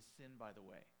forgiven of his sin, by the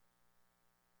way.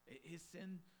 His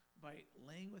sin by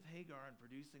laying with Hagar and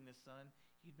producing this son,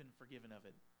 he'd been forgiven of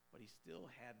it, but he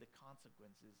still had the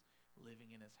consequences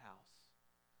living in his house.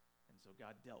 And so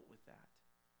God dealt with that.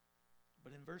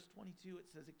 But in verse 22, it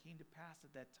says, it came to pass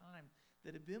at that time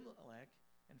that Abimelech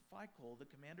and Phicol, the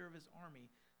commander of his army,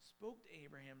 spoke to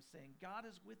Abraham, saying, God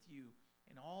is with you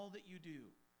in all that you do.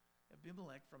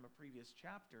 Abimelech, from a previous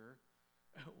chapter,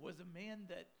 was a man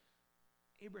that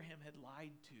Abraham had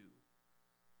lied to.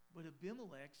 But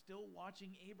Abimelech, still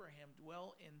watching Abraham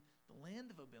dwell in the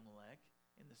land of Abimelech,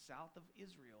 in the south of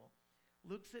Israel,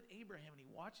 looks at Abraham and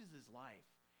he watches his life.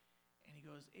 And he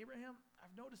goes, Abraham,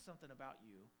 I've noticed something about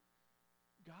you.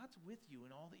 God's with you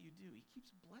in all that you do. He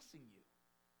keeps blessing you.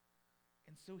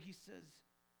 And so he says,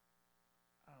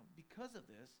 because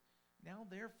of this, now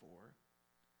therefore,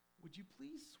 would you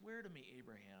please swear to me,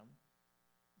 Abraham,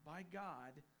 by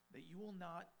God, that you will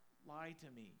not lie to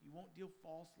me. You won't deal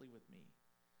falsely with me,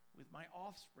 with my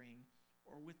offspring,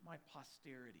 or with my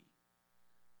posterity.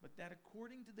 But that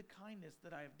according to the kindness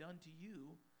that I have done to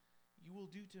you, you will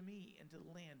do to me and to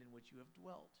the land in which you have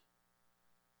dwelt.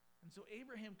 And so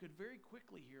Abraham could very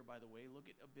quickly here, by the way, look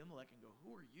at Abimelech and go,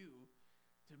 who are you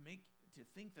to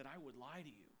think that I would lie to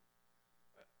you?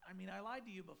 I mean, I lied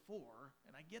to you before,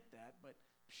 and I get that, but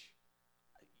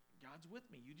God's with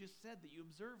me. You just said that you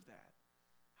observed that.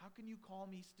 How can you call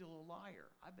me still a liar?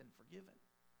 I've been forgiven.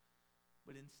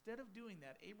 But instead of doing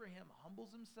that, Abraham humbles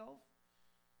himself.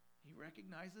 He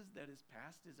recognizes that his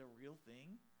past is a real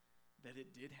thing, that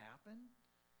it did happen,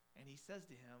 and he says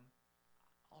to him,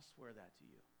 I'll swear that to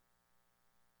you.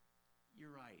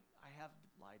 You're right. I have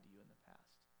lied to you in the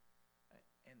past.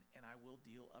 And I will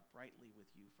deal uprightly with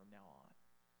you from now on.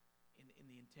 In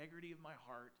the integrity of my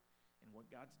heart and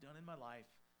what God's done in my life,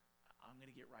 I'm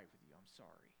going to get right with you. I'm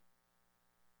sorry.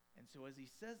 And so as he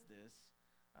says this,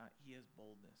 he has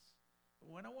boldness.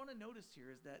 But what I want to notice here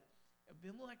is that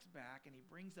Abimelech's back and he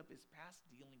brings up his past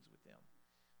dealings with him.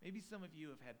 Maybe some of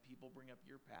you have had people bring up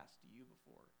your past to you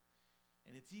before.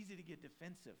 And it's easy to get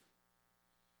defensive.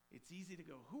 It's easy to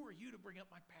go, who are you to bring up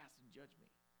my past and judge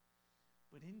me?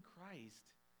 But in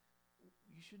Christ,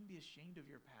 you shouldn't be ashamed of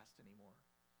your past anymore.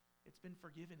 It's been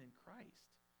forgiven in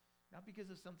Christ. Not because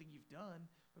of something you've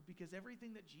done, but because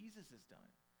everything that Jesus has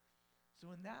done.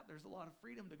 So in that, there's a lot of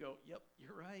freedom to go, yep,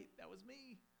 you're right, that was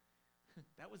me.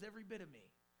 That was every bit of me.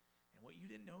 And what you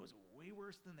didn't know is way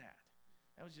worse than that.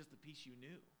 That was just the piece you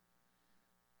knew.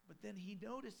 But then he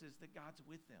notices that God's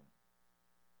with them.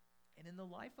 And in the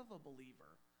life of a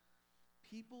believer,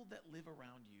 people that live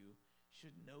around you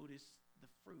should notice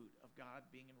the fruit of God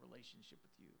being in relationship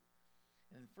with you.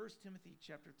 And in 1 Timothy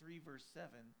chapter 3, verse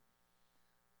 7,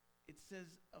 it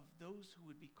says of those who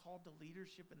would be called to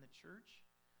leadership in the church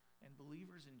and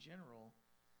believers in general,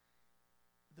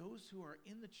 those who are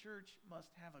in the church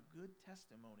must have a good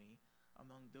testimony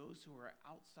among those who are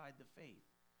outside the faith,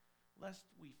 lest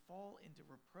we fall into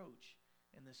reproach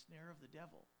and the snare of the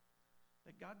devil.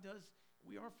 That God does,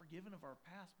 we are forgiven of our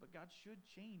past, but God should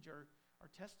change our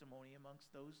testimony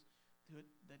amongst those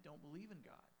that don't believe in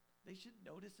God. They should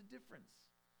notice a difference.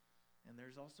 And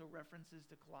there's also references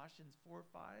to Colossians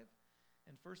 4:5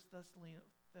 and 1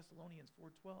 Thessalonians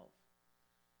 4:12.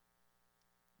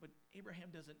 But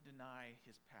Abraham doesn't deny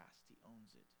his past. He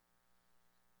owns it.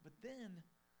 But then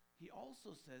he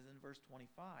also says in verse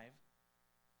 25,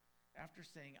 after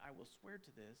saying, I will swear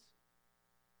to this,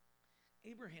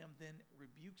 Abraham then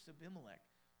rebukes Abimelech.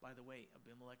 By the way,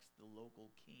 Abimelech's the local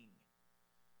king.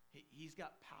 He's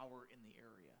got power in the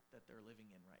area that they're living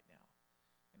in right now.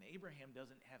 And Abraham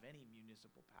doesn't have any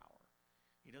municipal power.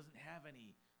 He doesn't have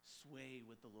any sway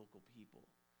with the local people.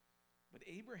 But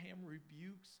Abraham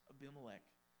rebukes Abimelech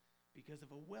because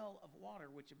of a well of water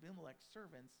which Abimelech's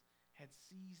servants had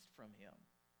seized from him.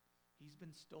 He's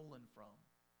been stolen from.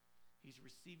 He's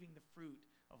receiving the fruit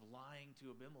of lying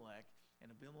to Abimelech,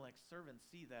 and Abimelech's servants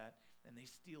see that, and they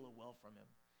steal a well from him.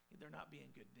 They're not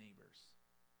being good neighbors.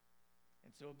 And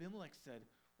so Abimelech said,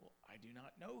 well, I do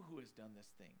not know who has done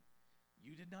this thing.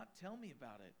 You did not tell me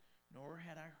about it, nor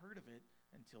had I heard of it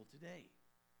until today.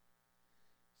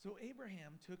 So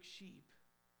Abraham took sheep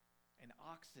and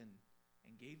oxen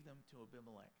and gave them to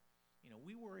Abimelech. You know,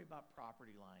 we worry about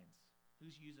property lines.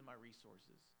 Who's using my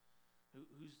resources?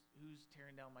 Who's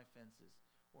tearing down my fences?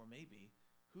 Or maybe,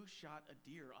 who shot a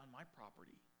deer on my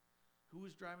property? Who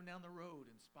was driving down the road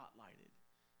and spotlighted?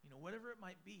 You know, whatever it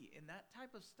might be. And that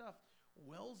type of stuff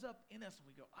wells up in us and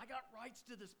we go, I got rights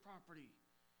to this property.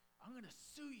 I'm going to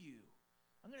sue you.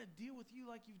 I'm going to deal with you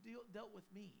like you've dealt with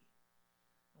me.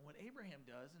 And what Abraham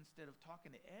does, instead of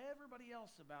talking to everybody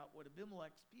else about what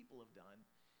Abimelech's people have done,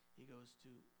 he goes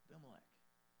to Abimelech.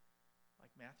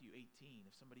 Like Matthew 18,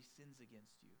 if somebody sins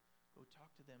against you, go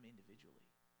talk to them individually.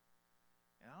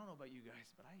 And I don't know about you guys,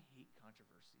 but I hate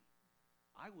controversy.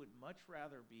 I would much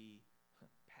rather be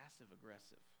passive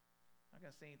aggressive. I'm not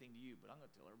going to say anything to you, but I'm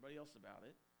going to tell everybody else about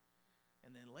it.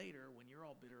 And then later, when you're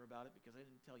all bitter about it because I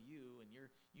didn't tell you, and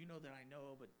you know that I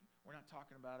know, but we're not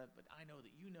talking about it, but I know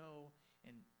that you know,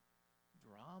 and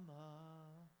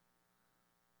drama,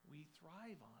 we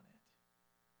thrive on it.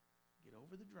 Get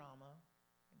over the drama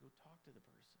and go talk to the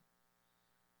person.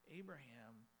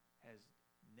 Abraham has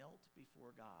knelt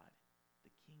before God,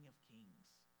 the King of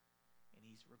Kings, and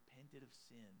he's repented of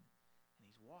sin, and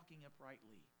he's walking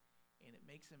uprightly, and it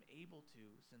makes him able to,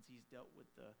 since he's dealt with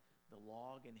the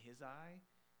log in his eye,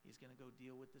 he's going to go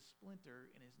deal with the splinter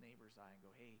in his neighbor's eye and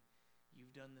go, hey,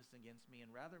 you've done this against me,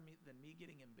 and rather than me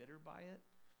getting embittered by it,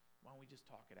 why don't we just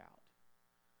talk it out?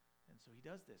 And so he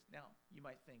does this. Now, you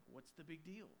might think, what's the big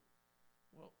deal?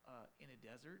 Well, in a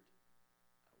desert,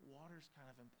 water's kind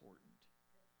of important.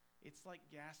 It's like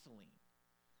gasoline.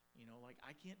 You know, like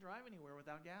I can't drive anywhere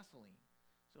without gasoline.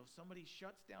 So if somebody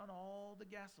shuts down all the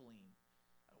gasoline,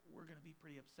 we're going to be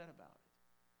pretty upset about it.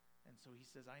 And so he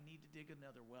says, I need to dig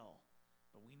another well,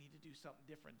 but we need to do something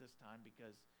different this time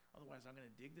because otherwise I'm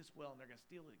going to dig this well and they're going to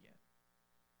steal it again.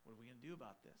 What are we going to do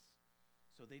about this?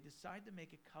 So they decide to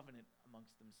make a covenant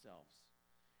amongst themselves.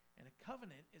 And a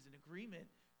covenant is an agreement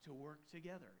to work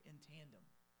together in tandem.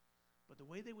 But the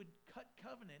way they would cut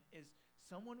covenant is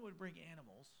someone would bring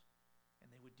animals,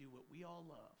 and they would do what we all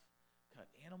love.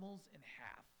 Cut animals in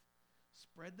half,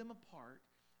 spread them apart,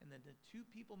 and then the two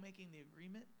people making the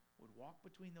agreement would walk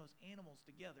between those animals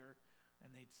together,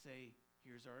 and they'd say,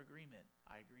 here's our agreement.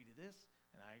 I agree to this,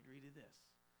 and I agree to this.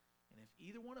 And if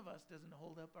either one of us doesn't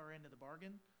hold up our end of the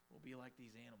bargain, we'll be like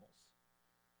these animals.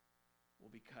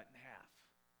 We'll be cut in half.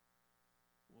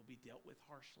 We'll be dealt with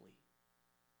harshly.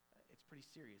 It's pretty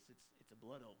serious. It's a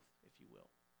blood oath, if you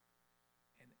will.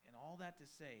 And all that to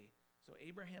say, so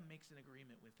Abraham makes an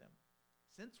agreement with them.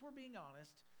 Since we're being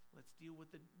honest, let's deal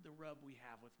with the rub we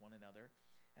have with one another,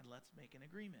 and let's make an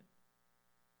agreement.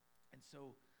 And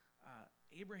so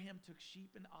Abraham took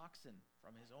sheep and oxen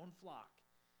from his own flock,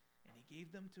 and he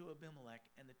gave them to Abimelech,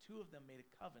 and the two of them made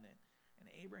a covenant.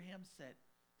 And Abraham set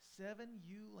 7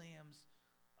 ewe lambs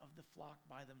of the flock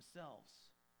by themselves.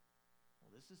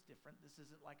 Well, this is different. This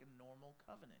isn't like a normal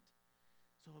covenant.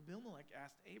 So Abimelech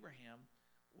asked Abraham,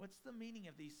 what's the meaning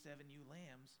of these 7 ewe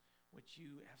lambs which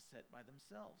you have set by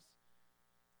themselves?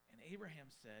 And Abraham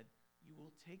said, you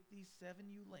will take these 7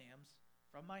 ewe lambs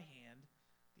from my hand,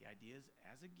 the idea is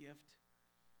as a gift,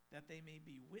 that they may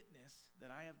be witness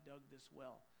that I have dug this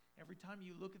well. Every time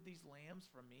you look at these lambs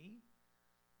from me,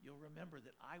 you'll remember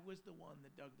that I was the one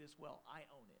that dug this well. I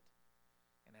own it.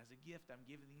 And as a gift, I'm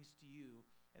giving these to you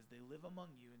as they live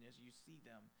among you, and as you see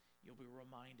them, you'll be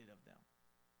reminded of them.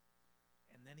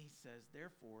 And then he says,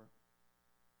 therefore,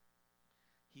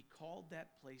 he called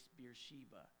that place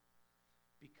Beersheba,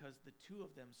 because the two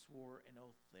of them swore an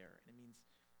oath there. And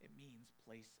it means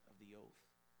place of the oath.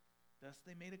 Thus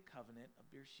they made a covenant of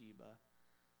Beersheba.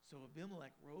 So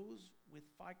Abimelech rose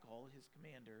with Phicol, his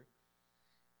commander,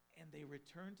 and they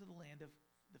returned to the land of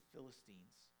the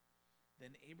Philistines.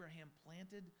 Then Abraham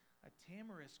planted a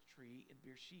tamarisk tree in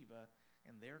Beersheba,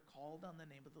 and there called on the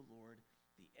name of the Lord,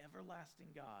 the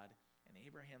everlasting God. And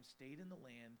Abraham stayed in the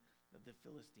land of the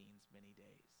Philistines many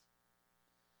days.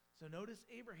 So notice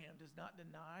Abraham does not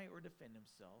deny or defend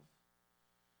himself.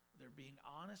 They're being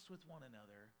honest with one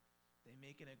another. They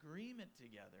make an agreement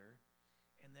together.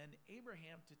 And then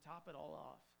Abraham, to top it all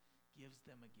off, gives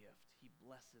them a gift. He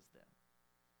blesses them.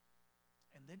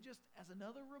 And then just as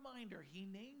another reminder, he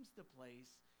names the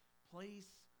place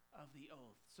of the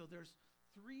oath. So there's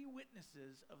 3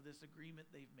 witnesses of this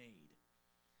agreement they've made.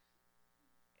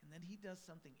 And then he does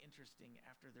something interesting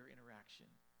after their interaction.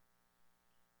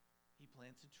 He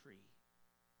plants a tree.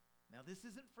 Now this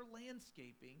isn't for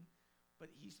landscaping,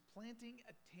 but he's planting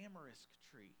a tamarisk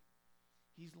tree.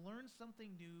 He's learned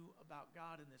something new about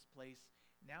God in this place.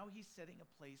 Now he's setting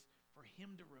a place for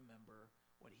him to remember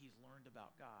what he's learned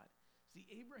about God. See,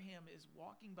 Abraham is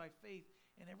walking by faith,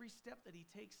 and every step that he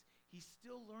takes, he's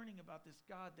still learning about this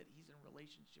God that he's in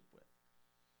relationship with.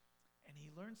 And he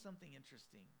learns something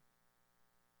interesting.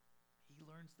 He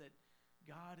learns that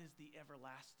God is the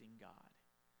everlasting God.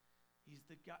 He's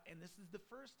the God, and this is the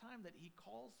first time that he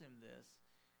calls him this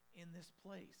in this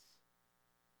place.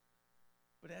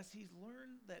 But as he's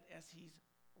learned that as he's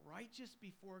righteous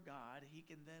before God, he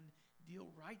can then deal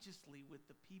righteously with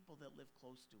the people that live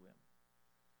close to him.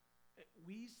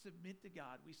 We submit to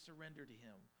God. We surrender to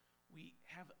him. We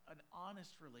have an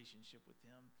honest relationship with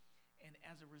him. And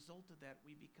as a result of that,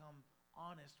 we become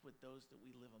honest with those that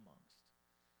we live amongst.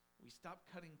 We stop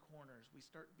cutting corners. We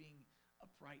start being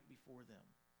upright before them.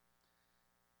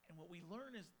 And what we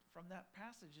learn is from that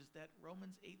passage is that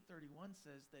Romans 8:31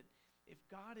 says that if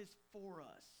God is for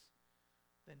us,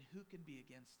 then who can be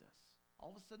against us?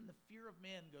 All of a sudden the fear of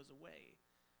man goes away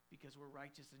because we're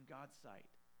righteous in God's sight.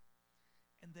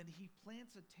 And then he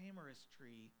plants a tamarisk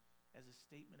tree as a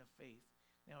statement of faith.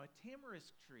 Now, a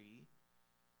tamarisk tree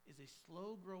is a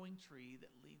slow-growing tree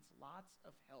that needs lots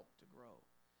of help to grow.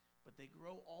 But they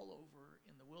grow all over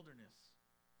in the wilderness.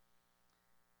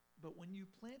 But when you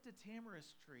plant a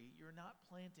tamarisk tree, you're not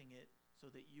planting it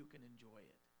so that you can enjoy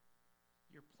it.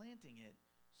 You're planting it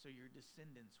so your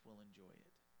descendants will enjoy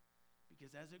it.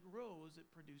 Because as it grows, it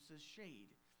produces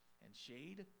shade. And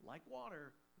shade, like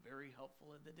water, very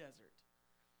helpful in the desert.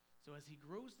 So as he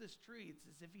grows this tree, it's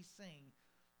as if he's saying,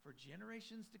 for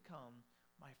generations to come,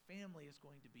 my family is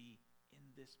going to be in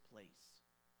this place.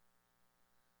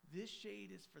 This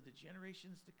shade is for the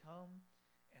generations to come,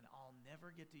 and I'll never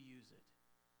get to use it,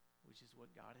 which is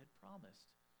what God had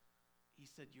promised. He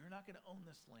said, you're not going to own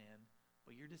this land,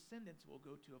 but your descendants will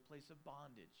go to a place of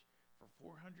bondage for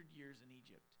 400 years in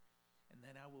Egypt. And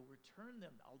then I will return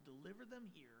them. I'll deliver them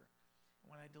here. And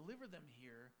when I deliver them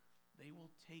here, they will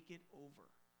take it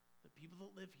over. The people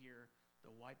that live here,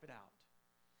 they'll wipe it out.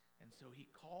 And so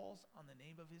he calls on the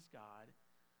name of his God,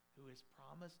 who has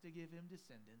promised to give him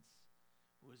descendants,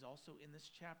 who has also in this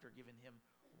chapter given him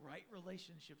right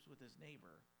relationships with his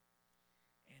neighbor.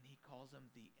 And he calls him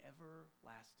the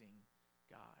everlasting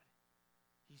God.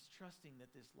 He's trusting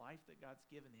that this life that God's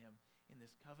given him in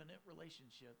this covenant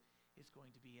relationship is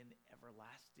going to be an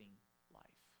everlasting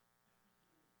life.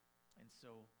 And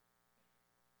so,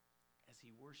 as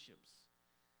he worships,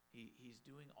 he's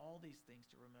doing all these things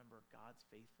to remember God's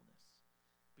faithfulness.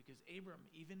 Because Abram,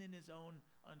 even in his own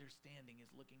understanding,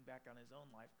 is looking back on his own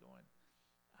life going,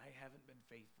 I haven't been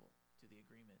faithful to the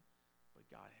agreement, but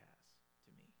God has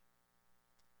to me.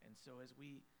 And so as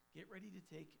we get ready to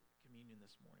take communion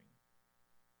this morning,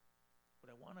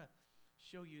 what I want to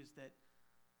show you is that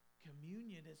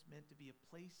communion is meant to be a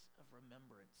place of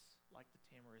remembrance, like the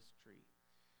tamarisk tree,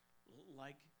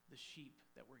 like the sheep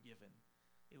that were given.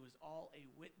 It was all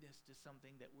a witness to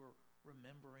something that we're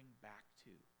remembering back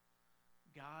to.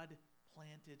 God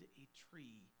planted a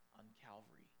tree on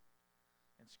Calvary.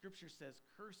 And Scripture says,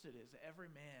 cursed is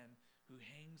every man who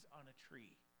hangs on a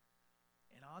tree.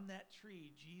 And on that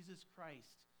tree, Jesus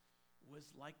Christ was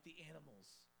like the animals.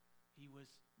 He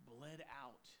was bled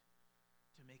out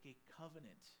to make a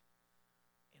covenant,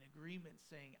 an agreement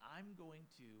saying, I'm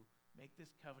going to make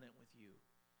this covenant with you.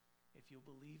 If you'll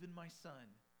believe in my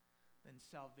Son, then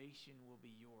salvation will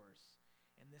be yours.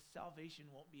 And this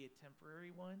salvation won't be a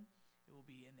temporary one. It will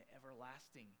be an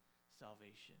everlasting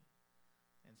salvation.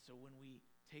 And so when we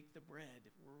take the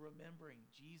bread, we're remembering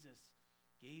Jesus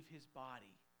gave his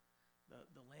body,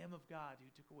 the Lamb of God who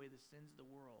took away the sins of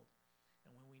the world.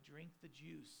 And when we drink the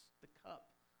juice, the cup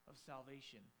of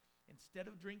salvation, instead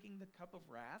of drinking the cup of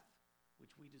wrath,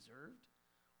 which we deserved,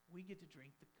 we get to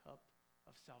drink the cup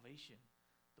of salvation.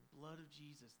 The blood of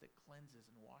Jesus that cleanses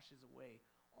and washes away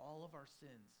all of our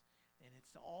sins. And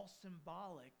it's all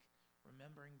symbolic,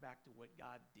 remembering back to what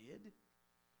God did,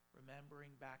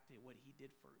 remembering back to what he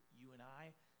did for you and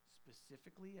I,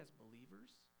 specifically as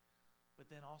believers,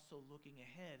 but then also looking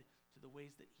ahead to the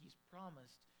ways that he's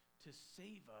promised to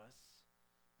save us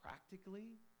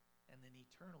practically and then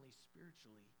eternally,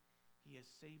 spiritually. He has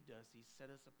saved us. He's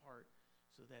set us apart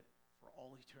so that for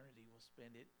all eternity we'll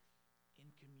spend it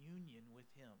in communion with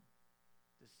him.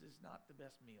 This is not the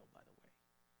best meal, by the way.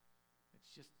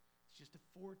 It's just a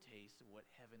foretaste of what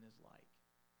heaven is like.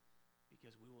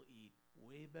 Because we will eat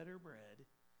way better bread,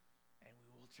 and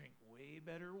we will drink way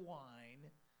better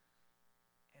wine,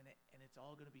 and it's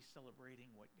all going to be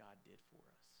celebrating what God did for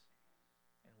us.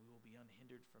 And we will be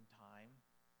unhindered from time.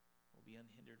 We'll be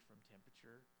unhindered from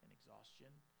temperature and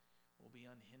exhaustion. We'll be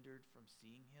unhindered from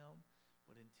seeing him.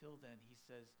 But until then, he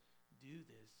says, do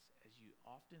this as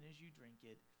often as you drink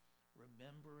it,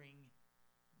 remembering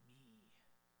me.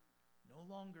 No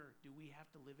longer do we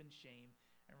have to live in shame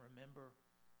and remember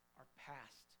our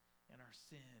past and our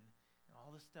sin and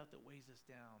all the stuff that weighs us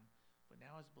down. But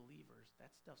now as believers,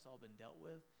 that stuff's all been dealt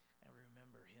with, and we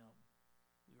remember him.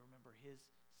 We remember his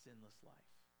sinless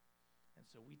life. And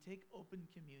so we take open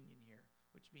communion here,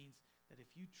 which means that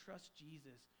if you trust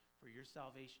Jesus for your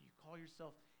salvation, you call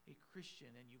yourself a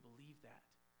Christian and you believe that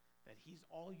he's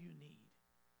all you need,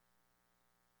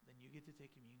 then you get to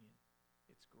take communion.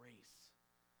 It's grace.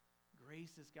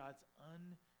 Grace is God's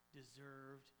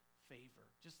undeserved favor.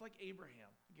 Just like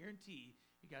Abraham. I guarantee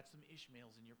you got some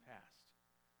Ishmaels in your past.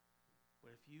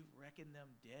 But if you reckon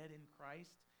them dead in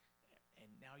Christ and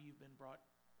now you've been brought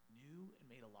new and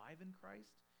made alive in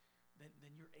Christ,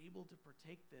 then you're able to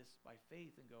partake this by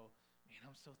faith and go, man,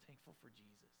 I'm so thankful for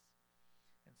Jesus.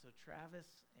 And so Travis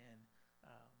and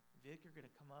Vic are going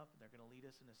to come up, and they're going to lead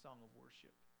us in a song of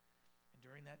worship. And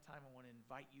during that time, I want to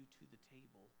invite you to the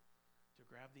table to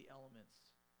grab the elements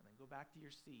and then go back to your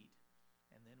seat,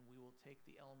 and then we will take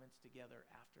the elements together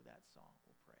after that song.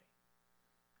 We'll pray.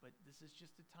 But this is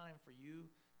just a time for you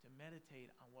to meditate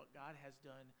on what God has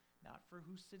done, not for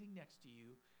who's sitting next to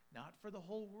you, not for the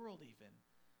whole world even,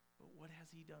 but what has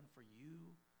he done for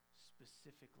you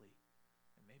specifically.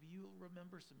 And maybe you'll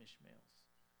remember some Ishmaels.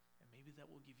 And maybe that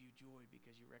will give you joy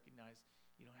because you recognize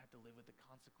you don't have to live with the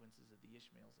consequences of the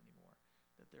Ishmaels anymore,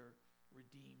 that they're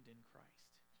redeemed in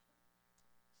Christ.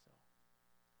 So,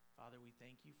 Father, we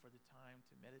thank you for the time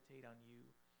to meditate on you.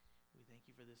 We thank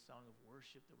you for this song of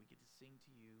worship that we get to sing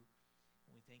to you.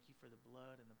 And we thank you for the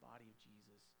blood and the body of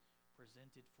Jesus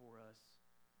presented for us,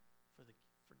 for the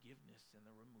forgiveness and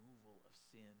the removal of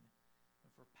sin, and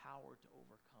for power to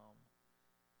overcome.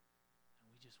 And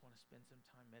we just want to spend some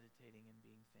time meditating and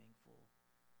being thankful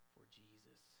for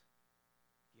Jesus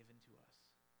given to us.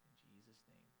 In Jesus'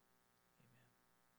 name.